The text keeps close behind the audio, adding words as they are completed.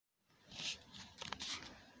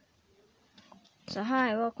So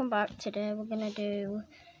hi, welcome back. Today we're gonna do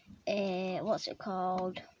a what's it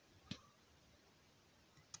called?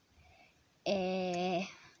 A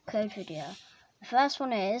code video. The first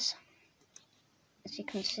one is, as you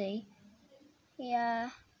can see,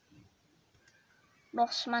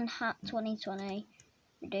 Lost Man Hat 2020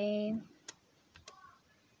 redeem.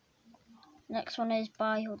 Next one is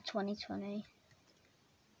Buy Hood 2020.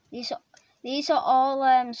 These are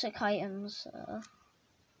all sick items. So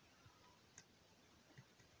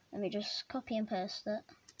let me just copy and paste it.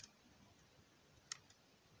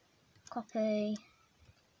 Copy.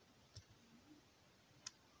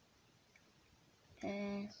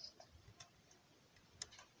 Paste.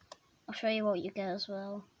 I'll show you what you get as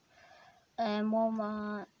well.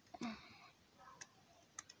 Walmart.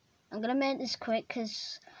 I'm gonna make this quick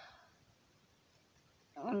because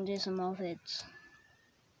I want to do some more vids.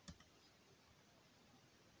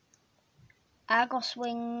 Argos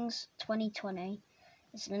Wings 2020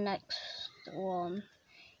 is the next one.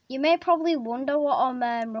 You may probably wonder what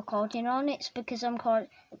I'm recording on. It's because I'm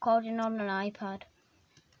recording on an iPad.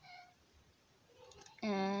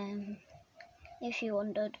 If you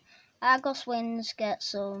wondered, Argos Wings get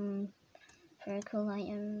some very cool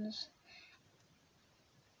items.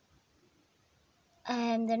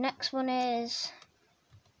 The next one is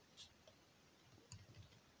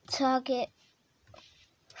Target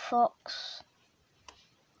Fox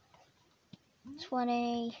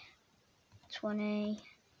 2020.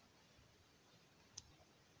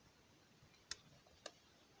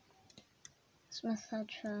 Smith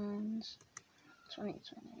headphones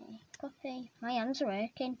 2020. Copy. My hands are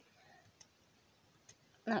aching.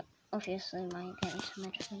 No, obviously my getting some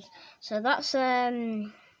headphones. So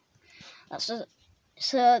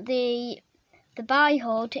so the buy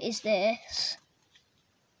hood is this.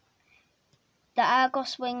 The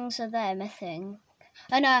Argos wings are them, I think.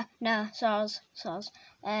 Oh no, soz.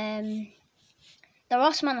 The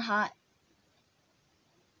Lost Man hat.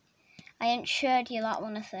 I ain't showed you that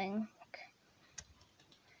one, I think.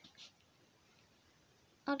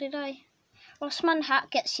 Oh, did I? Lost Man hat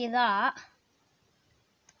gets you that.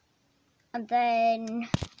 And then,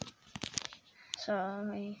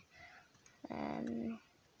 sorry,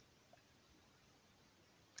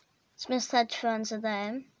 Smith's headphones are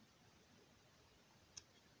them.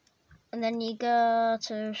 And then you go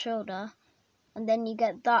to shoulder, and then you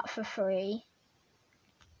get that for free.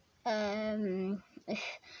 And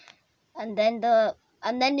then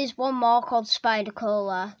there's one more called Spider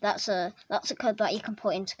Cola. That's a code that you can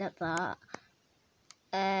put in to get that.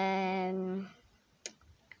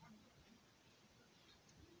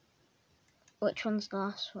 Which one's the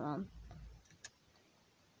last one?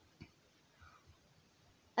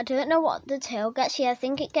 I don't know what the tail gets you. I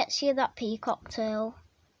think it gets you that peacock tail.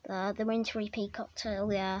 The wintry peacock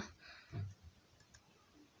tail, yeah.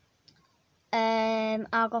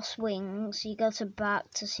 Argos wings, you go to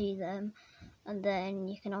back to see them, and then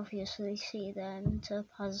you can obviously see them.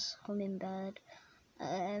 Topaz hummingbird.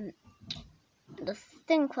 I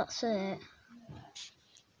think that's it.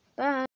 Bye.